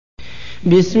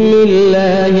بسم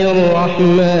الله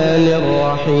الرحمن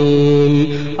الرحيم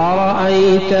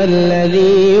أرأيت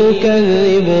الذي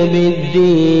يكذب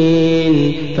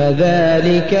بالدين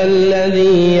فذلك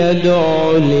الذي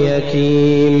يدعو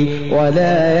اليتيم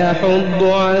ولا يحض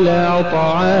على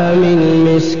طعام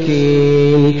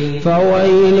المسكين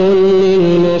فويل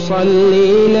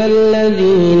للمصلين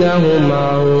الذين هم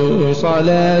عن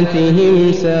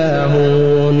صلاتهم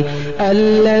ساهون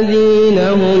الذين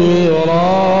هم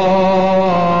يراءون